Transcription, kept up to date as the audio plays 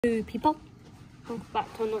Hello people, welcome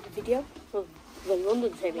back to another video of the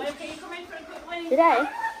London series. Today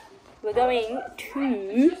we're going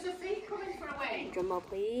to, drum roll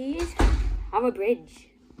please, Tower Bridge.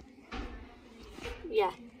 Yeah,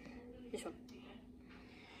 this one.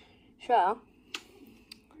 So,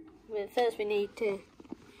 first we need to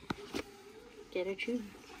get a tune.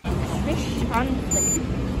 Fish and flick.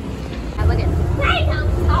 Have a look at right on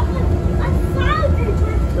top of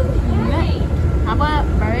how about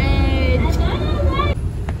bridge? Let's go.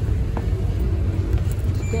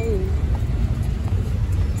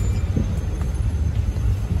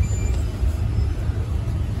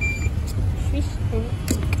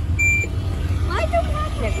 Why don't we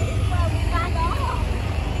have it?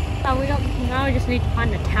 Oh, we don't. Now we just need to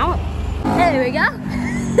find the tower. There we go.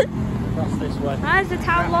 Across this way. There's the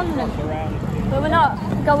Tower of London. But we're not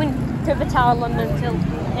going to the Tower of London until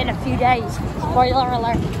in a few days. Spoiler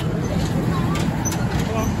alert.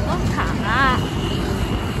 Look at that.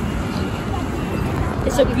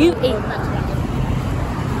 It's a beauty.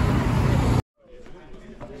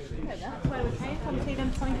 That's where we came from. See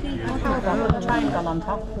them pointy triangle on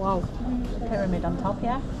top? Wow. Pyramid on top,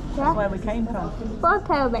 yeah? That's where we came from. What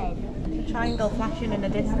pyramid? The triangle flashing in the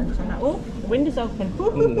distance. And that, oh, the window's open. Oh,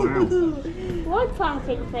 wow. What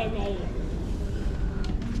fountain pyramid?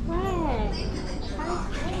 Where?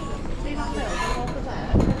 See that little over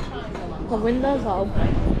there? The windows are open.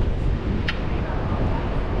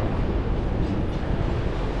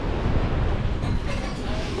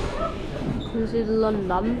 This is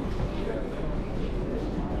London.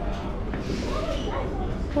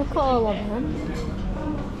 Look at all of them.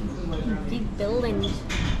 Big buildings.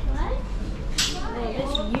 Oh,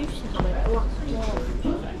 this used to have a glass wall.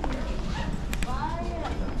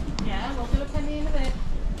 Yeah, we'll do a penny in a bit.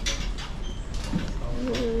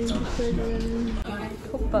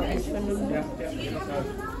 Cupboards for them.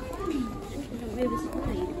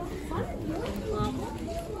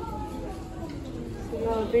 The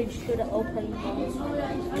bridge should open.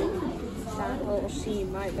 That little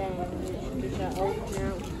seam right there. It should open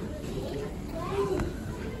now.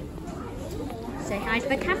 Say hi to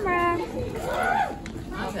the camera.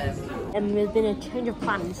 And there's been a change of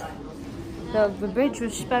plans. So the bridge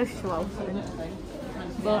was supposed to open,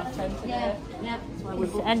 but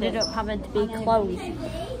it's ended up having to be closed.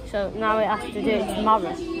 So now it has to do it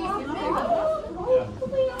tomorrow.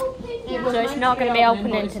 So it's not going to be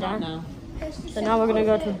opening today. So now we're going to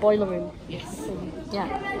go to the boiler room. Yes. Yeah.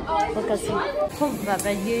 Look at some pump that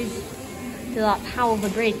they use to like power the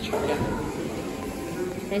bridge.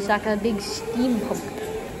 It's like a big steam pump.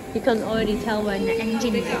 You can already tell when the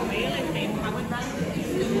engine is on.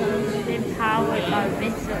 It's powered by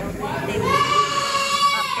this sort of thing.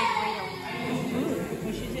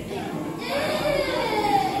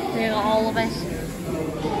 They got all of this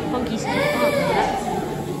funky stuff.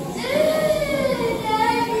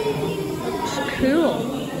 Looks cool.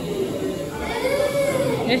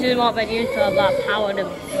 This is what they use to have that power to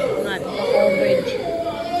like the whole bridge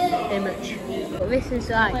image. But this is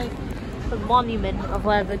like a monument of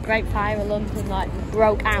where the Great Fire of London like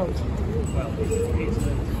broke out.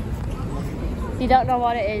 If you don't know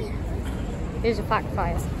what it is, here's a fact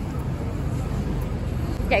fire.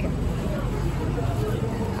 There you go.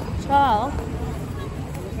 So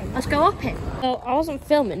let's go up it. So I wasn't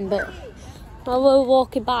filming, but while we were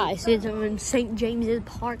walking by, since I'm in St James's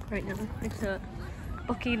Park right now, it's at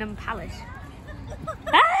Buckingham Palace.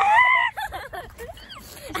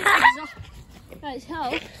 Right,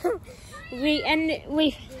 so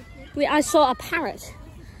I saw a parrot,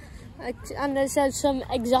 and there said some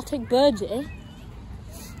exotic birds here.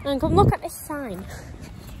 And come look at this sign.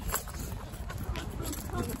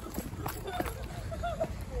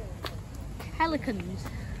 Pelicans.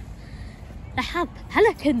 They have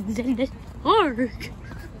pelicans in this park.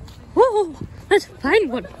 Whoa, let's find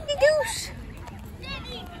one. Baby goose.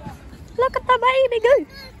 Look at the baby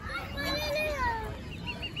goose.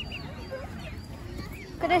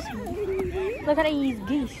 Look at this. Look at these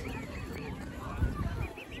geese.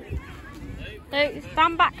 So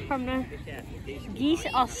stand back from the geese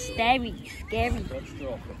are scary.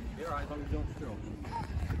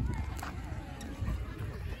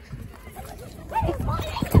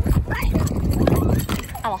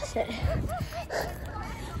 I lost it.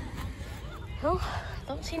 Oh,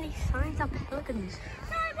 don't see any signs of pelicans.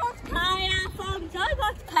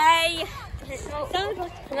 Hey,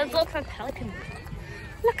 let's look for pelicans.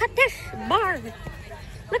 Look at this bird.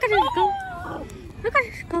 Look at this go. Look at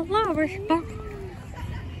this glorious bird.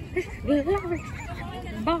 This glorious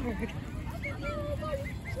bird.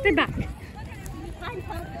 Stay back.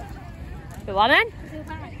 You want it?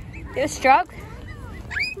 Do a stroke.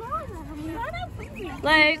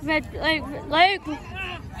 Luke.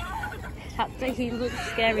 He looks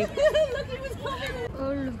scary.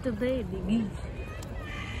 All of the baby geese.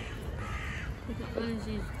 Look at all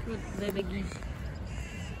these good baby geese.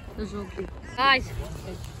 They're so cute. Guys,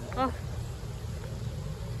 oh,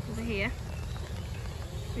 over here.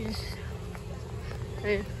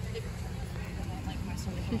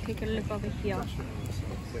 Take a look over here.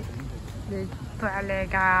 There's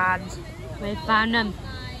pelicans. We found them.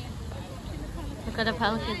 Look at the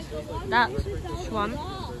pelicans. That's swan.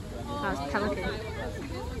 That's pelican.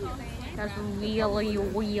 That's really,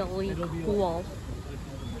 really cool.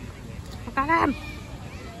 Look at them.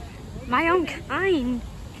 My own kind.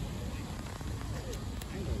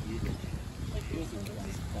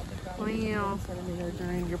 Wow.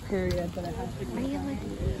 During your period, but I have to. Really?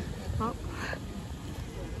 Oh.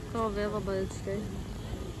 So available today.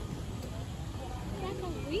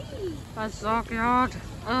 That's so cute.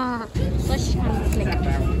 Let's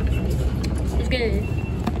it's good.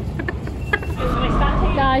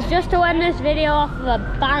 Guys, just to end this video off of a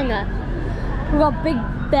banger, we got Big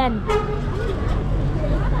Ben.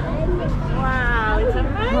 Wow, it's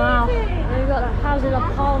amazing. Wow. And we got the House of the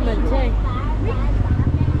Parliament too.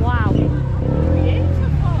 Wow.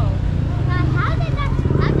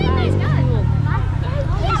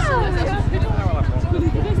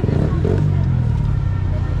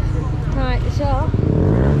 Right, so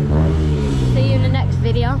see you in the next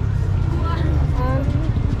video.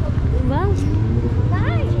 Well,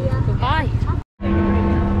 goodbye.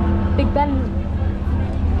 Big Ben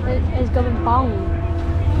is going bong.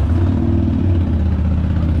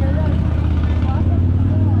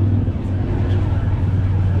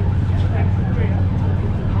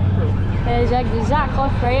 It's exactly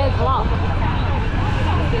 3 o'clock.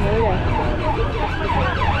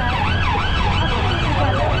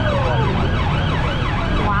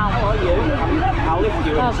 Wow. How are you? I'll lift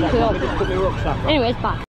you. That's cool. Anyways,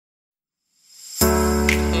 bye.